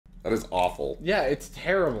That is awful. Yeah, it's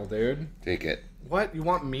terrible, dude. Take it. What? You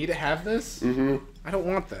want me to have this? Mm-hmm. I don't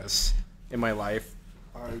want this in my life.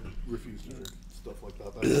 I refuse to drink stuff like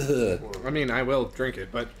that. That's I mean, I will drink it,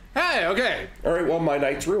 but hey, okay. All right, well, my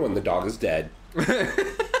night's ruined. The dog is dead.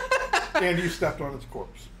 And you stepped on its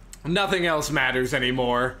corpse. Nothing else matters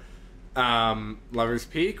anymore. Lover's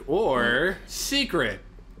Peak or Secret.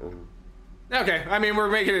 Okay, I mean,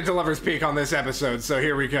 we're making it to Lover's Peak on this episode, so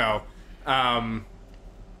here we go.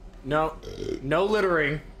 No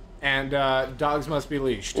littering, and dogs must be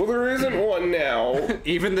leashed. Well, there isn't one now.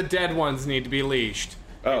 Even the dead ones need to be leashed.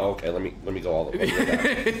 Oh, okay. Let me go all the way down.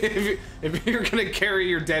 if you're gonna carry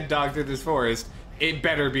your dead dog through this forest, it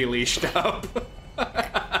better be leashed up.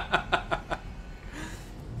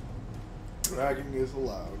 Dragging is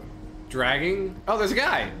allowed. Dragging? Oh, there's a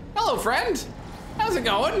guy. Hello, friend. How's it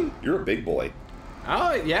going? You're a big boy.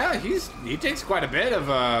 Oh, yeah, he takes quite a bit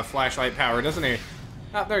of flashlight power, doesn't he?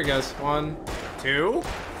 Oh, there he goes. 1, 2,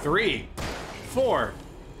 3, 4.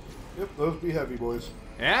 Yep, those be heavy boys.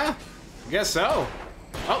 Yeah, I guess so.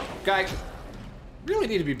 Oh, guy. Really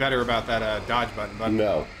need to be better about that dodge button, bud.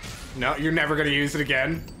 No. No, you're never gonna use it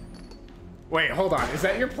again? Wait, hold on. Is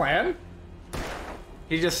that your plan?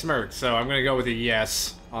 He just smirked, so I'm gonna go with a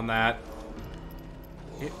yes on that.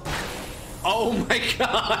 Oh my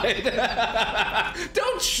god!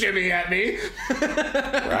 Don't shimmy at me!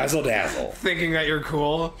 Razzle dazzle. Thinking that you're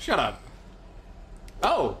cool. Shut up.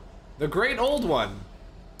 Oh, the great old one.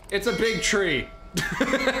 It's a big tree.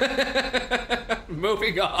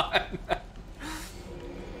 Moving on.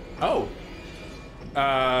 Oh.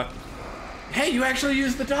 Hey, you actually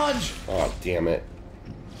used the dodge. Oh, damn it.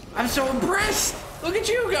 I'm so impressed. Look at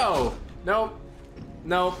you go. Nope.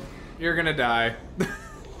 Nope. You're gonna die.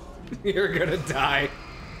 You're gonna die.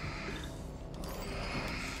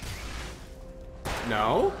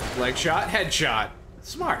 No. Leg shot, headshot.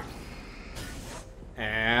 Smart.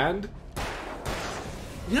 And...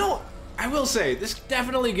 You know, I will say, this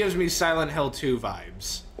definitely gives me Silent Hill 2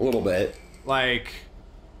 vibes. A little bit. Like,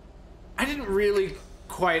 I didn't really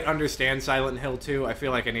quite understand Silent Hill 2. I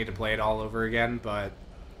feel like I need to play it all over again, but...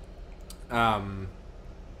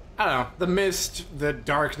 I don't know. The mist, the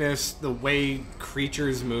darkness, the way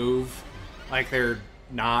creatures move, like they're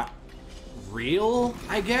not real,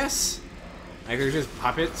 I guess? Like they're just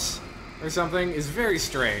puppets or something, is very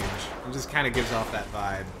strange. It just kind of gives off that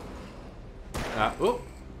vibe. Oh,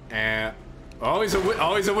 and always a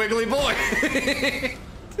wiggly boy.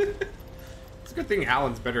 It's a good thing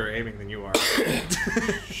Alan's better at aiming than you are.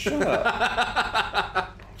 Shut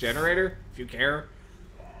up. Generator, if you care.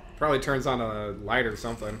 Probably turns on a light or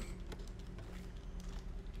something.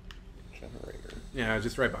 Generator. Yeah,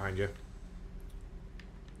 just right behind you.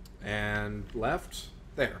 And left.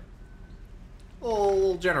 There.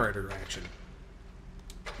 Little generator action.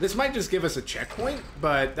 This might just give us a checkpoint,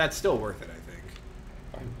 but that's still worth it, I think.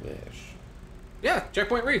 I wish. Yeah,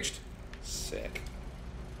 checkpoint reached. Sick.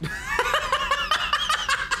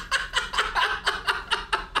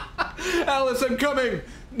 Alice, I'm coming!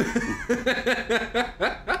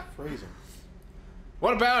 Phrasing.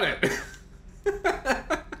 What about it?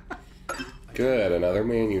 Good, another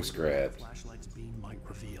manuscript. Flashlight's beam might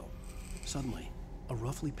reveal. Suddenly, a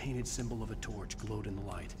roughly painted symbol of a torch glowed in the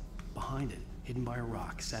light. Behind it, hidden by a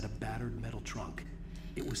rock, sat a battered metal trunk.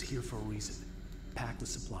 It was here for a reason. Packed with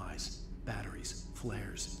supplies, batteries,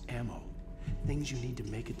 flares, ammo. Things you need to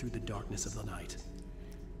make it through the darkness of the night.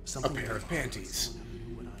 A pair of panties.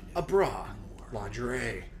 A bra.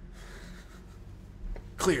 Lingerie.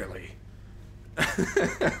 Clearly.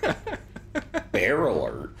 Bear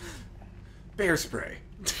alert. Bear spray.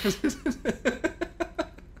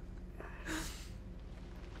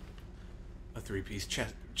 A three-piece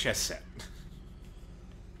chess set.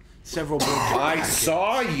 Several I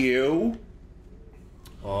saw you.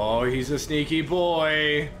 Oh, he's a sneaky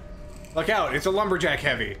boy. Look out, it's a lumberjack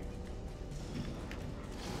heavy.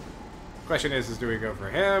 Question is do we go for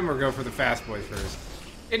him or go for the fast boys first?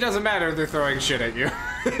 It doesn't matter, they're throwing shit at you.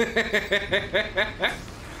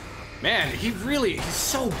 Man, he's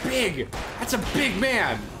so big. That's a big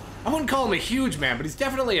man. I wouldn't call him a huge man, but he's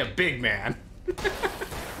definitely a big man.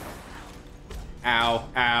 Ow,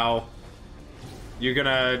 ow. You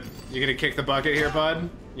gonna kick the bucket here, bud?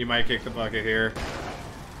 You might kick the bucket here.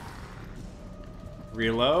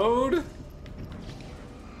 Reload.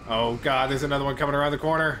 Oh god, there's another one coming around the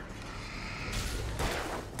corner.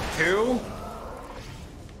 2.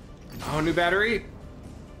 Oh, new battery.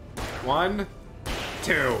 1,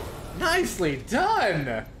 2. Nicely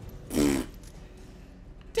done.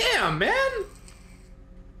 Damn, man.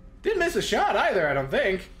 Didn't miss a shot either, I don't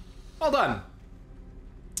think. Well done.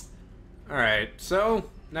 Alright, so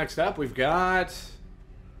next up we've got...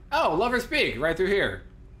 Oh, Lover's Peak, right through here.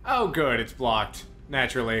 Oh, good, it's blocked,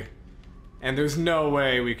 naturally. And there's no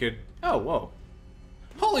way we could... Oh, whoa.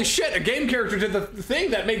 Holy shit, a game character did the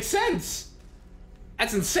thing that makes sense!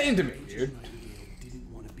 That's insane to me, dude. Nightingale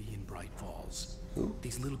didn't want to be in Bright Falls.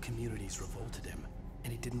 These little communities revolted him,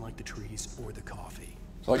 and he didn't like the trees or the coffee.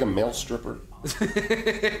 It's like a male stripper.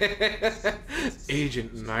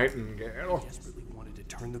 Agent Nightingale. He desperately wanted to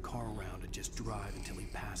turn the car around and just drive until he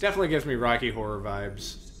passed. Definitely gives me Rocky Horror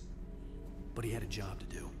vibes. But he had a job to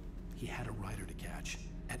do. He had a rider to catch,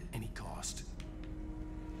 at any cost.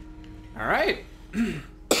 Alright.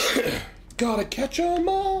 Gotta catch 'em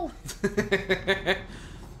all.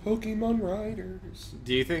 Pokemon Riders.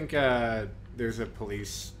 Do you think there's a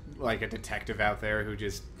police, like a detective out there who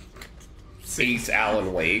just... Hates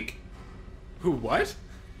Alan Wake. Who, what?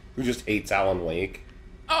 Who just hates Alan Wake.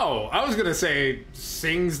 Oh, I was gonna say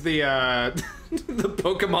sings the the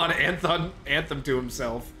Pokemon anthem to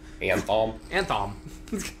himself. Anthem. Anthem.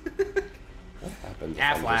 What happens if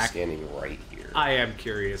I'm Affleck. just standing right here? I am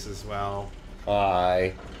curious as well.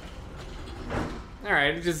 Hi.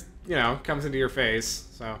 Alright, it just, you know, comes into your face,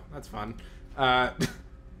 so that's fun.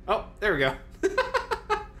 Oh, there we go.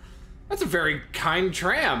 That's a very kind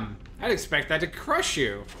tram. I'd expect that to crush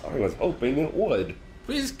you. I was hoping it would.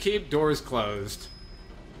 Please keep doors closed.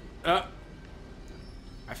 I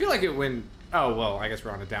feel like it went... Oh, well, I guess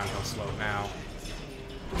we're on a downhill slope now.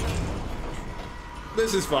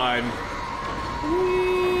 This is fine.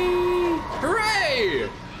 Whee! Hooray!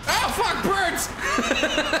 Oh, fuck, birds!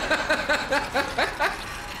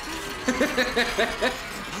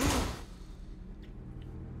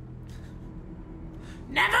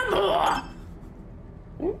 Nevermore!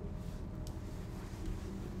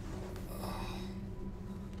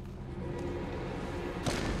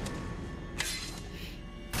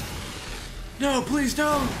 No, please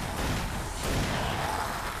don't!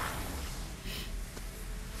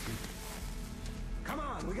 Come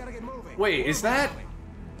on, we gotta get moving. Wait, is that...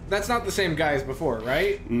 That's not the same guy as before,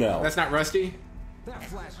 right? No. That's not Rusty? That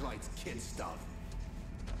flashlight's kid stuff.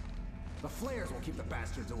 The flares will keep the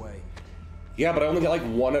bastards away. Yeah, but I only get like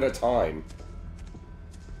one at a time.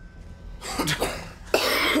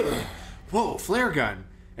 Whoa, flare gun.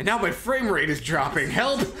 And now my frame rate is dropping.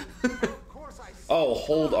 Help! Of course I Oh,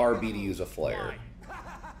 hold RB to use a flare.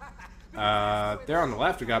 There on the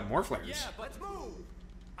left, we got more flares. Yeah, let's move.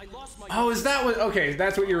 I lost my Oh, is that what... Okay,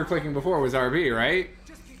 that's what you were clicking before was RB, right?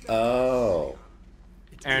 Oh.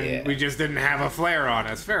 And Yeah. we just didn't have a flare on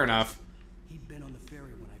us. Fair enough. He'd been on the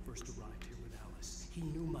ferry when I first arrived here with Alice. He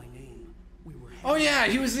knew my name. We were Oh yeah,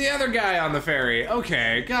 he was the other guy on the ferry.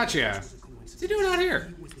 Okay, gotcha. What's he doing out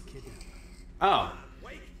here? He was the kidnapper. Oh,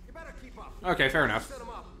 Wake, you better keep up. okay, fair enough. Set him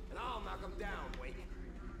up, and I'll knock him down, Wake.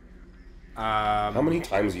 How many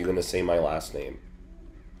times are you gonna say my last name?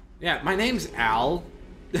 Yeah, my name's Al.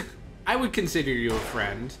 I would consider you a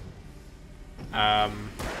friend.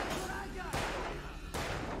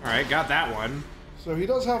 Alright, got that one. So he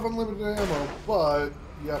does have unlimited ammo, but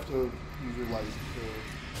you have to use your light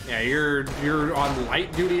to... Yeah, you're on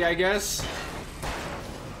light duty, I guess.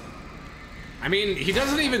 I mean, he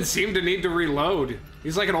doesn't even seem to need to reload.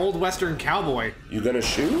 He's like an old Western cowboy. You gonna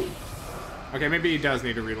shoot? Okay, maybe he does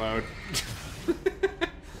need to reload.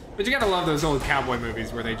 But you gotta love those old cowboy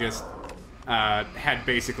movies where they just had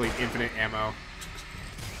basically infinite ammo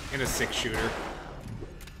in a 6-shooter.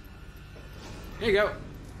 There you go.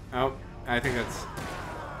 Oh, I think that's...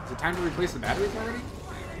 Is it time to replace the batteries already?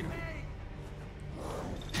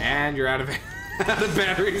 And you're out of, out of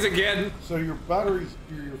batteries again. So your batteries,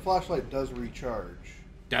 your flashlight does recharge.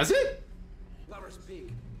 Does it? Lover's Peak.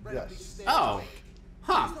 Red Yes. Peak stands Oh. awake.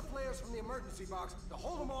 Huh. Use the flares from the emergency box to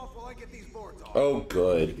hold them off while I get these boards off. Oh,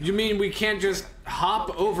 good. You mean we can't just hop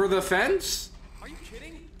over the fence? Are you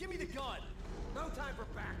kidding? Give me the gun. No time for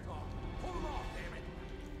back talk. Hold them off,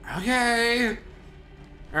 damn it. Okay.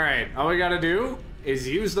 Alright, all we gotta do is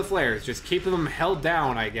use the flares. Just keep them held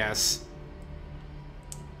down, I guess.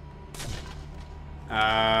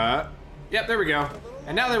 Yep, there we go.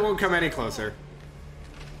 And now they won't come any closer.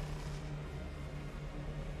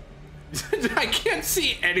 I can't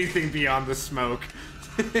see anything beyond the smoke.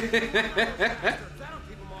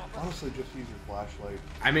 Honestly, just use your flashlight.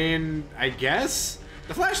 I mean, I guess?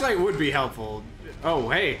 The flashlight would be helpful. Oh,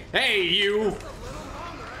 hey. Hey, you!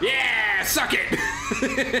 Yeah, suck it!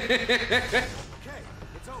 Okay,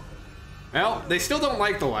 it's open. Well, they still don't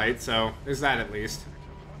like the light, so there's that at least.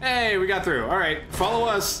 Hey, we got through. Alright, follow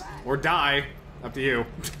us. Or die. Up to you.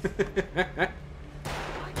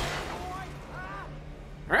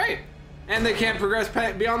 Alright. And they can't progress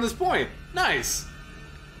beyond this point. Nice.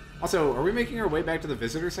 Also, are we making our way back to the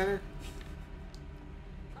visitor center?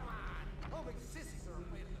 Come on. Don't make sissies are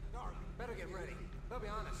afraid of the dark. Better get ready. They'll be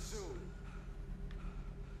on us soon.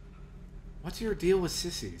 What's your deal with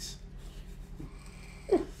sissies?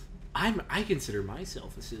 I consider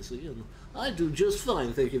myself a sissy, and I do just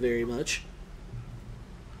fine, thank you very much.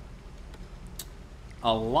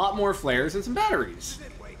 A lot more flares and some batteries.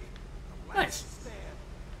 Sit, Wake. The Nice. last stand.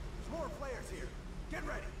 There's more players here. Get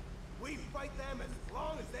ready. We fight them as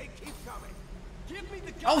long as they keep coming. Give me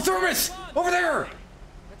the gun. Oh, Thermos! Over there!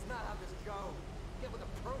 That's not how this goes. Get with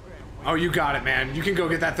the program. Wake. Oh, you got it, man. You can go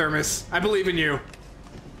get that Thermos. I believe in you.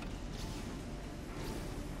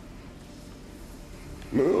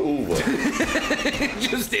 Move.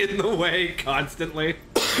 Just in the way constantly.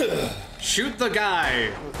 Shoot the guy.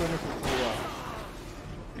 The Thermos is still up.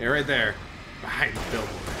 Yeah, right there. Behind the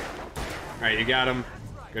billboard. Alright, you got him.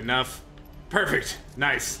 Good enough. Perfect.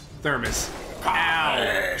 Nice. Thermos.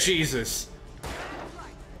 Ow. Jesus.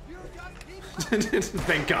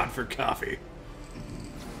 Thank God for coffee.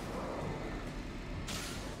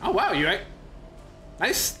 Oh, wow. You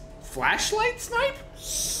nice flashlight snipe?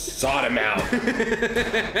 Sod him out.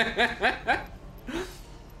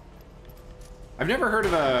 I've never heard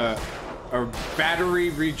of a battery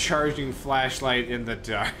recharging flashlight in the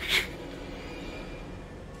dark.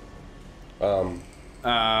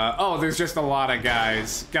 Oh, there's just a lot of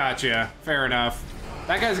guys. Gotcha. Fair enough.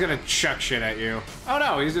 That guy's gonna chuck shit at you. Oh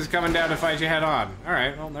no, he's just coming down to fight you head on.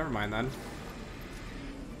 Alright, well, never mind then.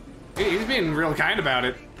 He's being real kind about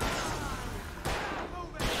it.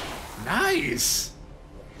 Nice!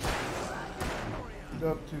 You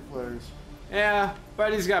got 2 flares. Yeah,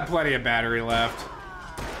 but he's got plenty of battery left.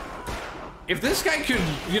 If this guy could,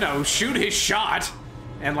 you know, shoot his shot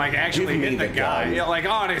and, like, actually Give me hit the the guy, gun. yeah, like,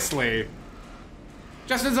 honestly,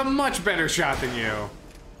 Justin's a much better shot than you.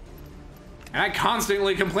 And I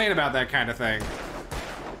constantly complain about that kind of thing.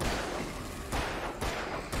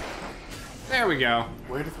 There we go.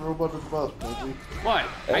 Way to throw him under the bus, baby. What?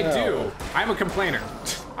 I do. Ow. I'm a complainer.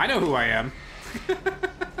 I know who I am.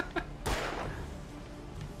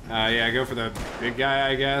 Yeah, go for the big guy,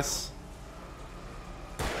 I guess.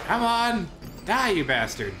 Come on! Die, you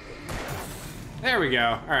bastard. There we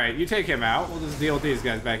go. Alright, you take him out. We'll just deal with these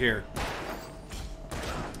guys back here.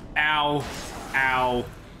 Ow. Ow.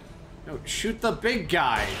 No, shoot the big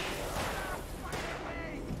guy.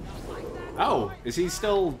 Oh, is he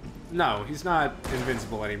still... No, he's not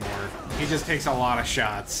invincible anymore. He just takes a lot of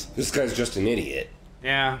shots. This guy's just an idiot.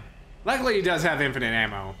 Yeah. Luckily, he does have infinite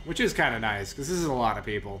ammo, which is kind of nice, because this is a lot of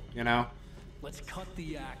people, you know? Let's cut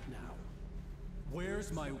the act now.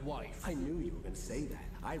 Where's my wife? I knew you were going to say that.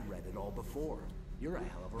 I read it all before. You're a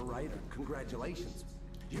hell of a writer. Congratulations.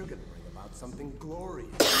 You're going to bring about something glorious.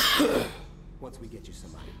 Once we get you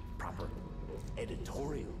some proper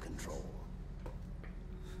editorial control.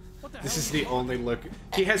 This is the only look.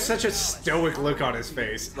 He has such a stoic look on his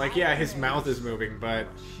face. Like, yeah, his mouth is moving, but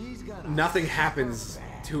nothing happens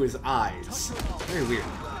to his eyes. Very weird.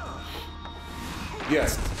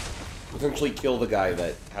 Yes. Potentially kill the guy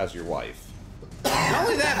that has your wife. Not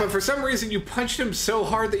only that, but for some reason you punched him so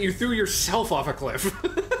hard that you threw yourself off a cliff.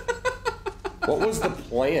 What was the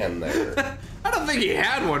plan there? I don't think he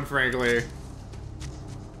had one, frankly.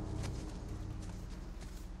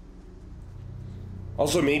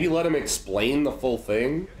 Also, maybe let him explain the full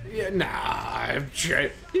thing. Yeah, nah,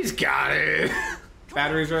 he's got it.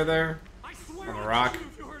 Batteries right there. I swear On the I'll rock. kill you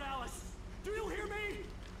if you hurt Alice. Do you hear me?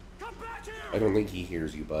 Come back here. I don't think he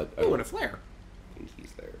hears you, but I Oh, don't and a flare. think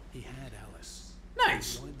he's there. He had Alice.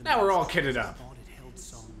 Nice. Now we're all kitted up. Thought it held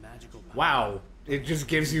some magical power. Wow. It just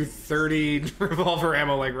gives you 30 revolver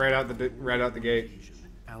ammo, like right out the gate.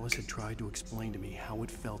 Alice had tried to explain to me how it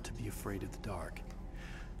felt to be afraid of the dark.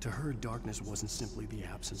 To her, darkness wasn't simply the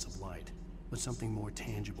absence of light, but something more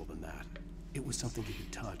tangible than that. It was something you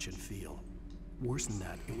could touch and feel. Worse than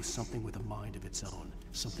that, it was something with a mind of its own,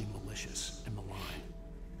 something malicious and malign.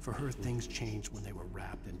 For her, things changed when they were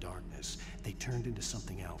wrapped in darkness. They turned into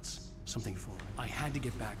something else, something foreign. I had to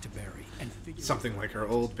get back to Barry and figure Something like her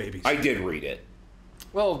old baby. I did read it.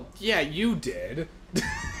 Well, yeah, you did.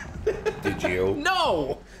 Did you?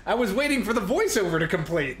 No! I was waiting for the voiceover to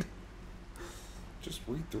complete. Just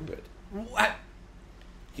read through it. What?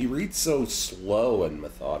 He reads so slow and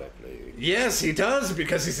methodically. Yes, he does,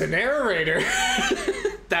 because he's a narrator.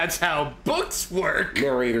 That's how books work.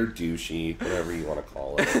 Narrator, douchey, whatever you want to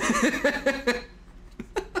call it.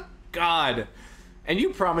 God. And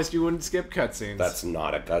you promised you wouldn't skip cutscenes. That's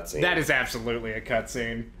not a cutscene. That is absolutely a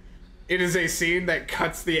cutscene. It is a scene that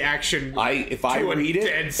cuts the action. If I to a read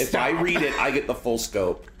dead it, if I stop. read it, I get the full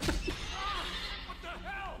scope.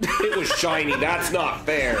 It was shiny. That's not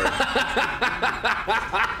fair.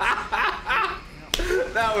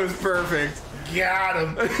 That was perfect. Got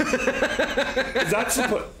him.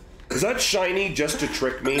 Is that shiny just to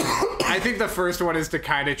trick me? I think the first one is to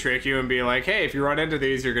kind of trick you and be like, hey, if you run into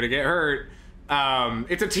these, you're gonna get hurt.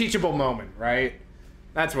 It's a teachable moment, right?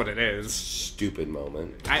 That's what it is. Stupid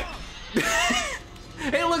moment. Hey,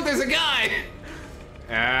 look, there's a guy!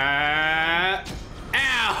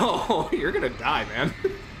 Ow! You're gonna die, man.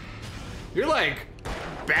 You're, like,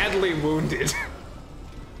 badly wounded.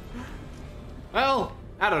 Well,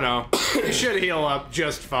 I don't know. You should heal up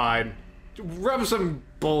just fine. Rub some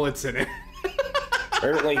bullets in it.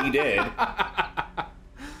 Apparently he did.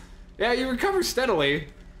 Yeah, you recover steadily,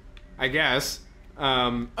 I guess.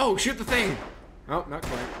 Oh, shoot the thing! Oh, not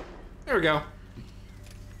quite. There we go.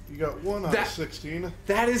 You got 1 out of 16.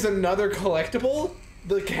 That is another collectible?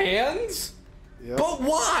 The cans? Yep. But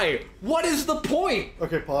why? What is the point?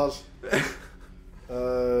 Okay, pause.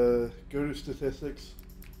 Go to statistics.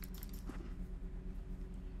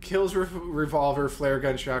 Kills revolver, flare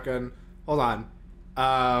gun, shotgun. Hold on.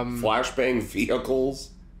 Flashbang vehicles.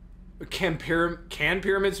 Can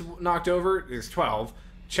pyramids knocked over? There's 12.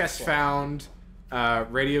 Chests found.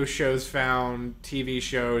 Radio shows found. TV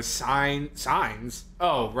shows. Signs.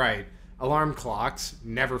 Oh, right. Alarm clocks.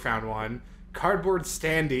 Never found one. Cardboard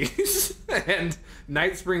standees. And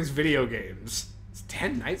Night Springs video games. It's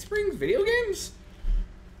 10 Night Springs video games?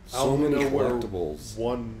 So many know where collectibles.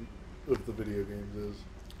 one of the video games is.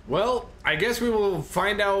 Well, I guess we will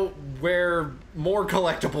find out where more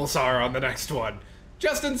collectibles are on the next one.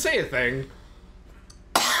 Justin, say a thing.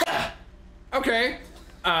 Okay.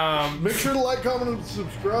 Make sure to like, comment, and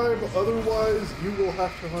subscribe. Otherwise, you will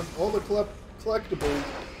have to hunt all the collectibles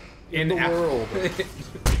in the world.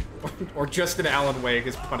 Or just an Alan Wake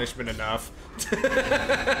is punishment enough.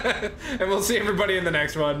 And we'll see everybody in the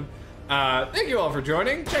next one. Thank you all for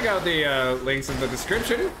joining. Check out the links in the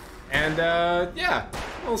description. And yeah,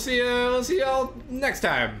 we'll see y'all next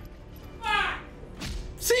time.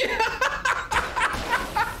 See ya!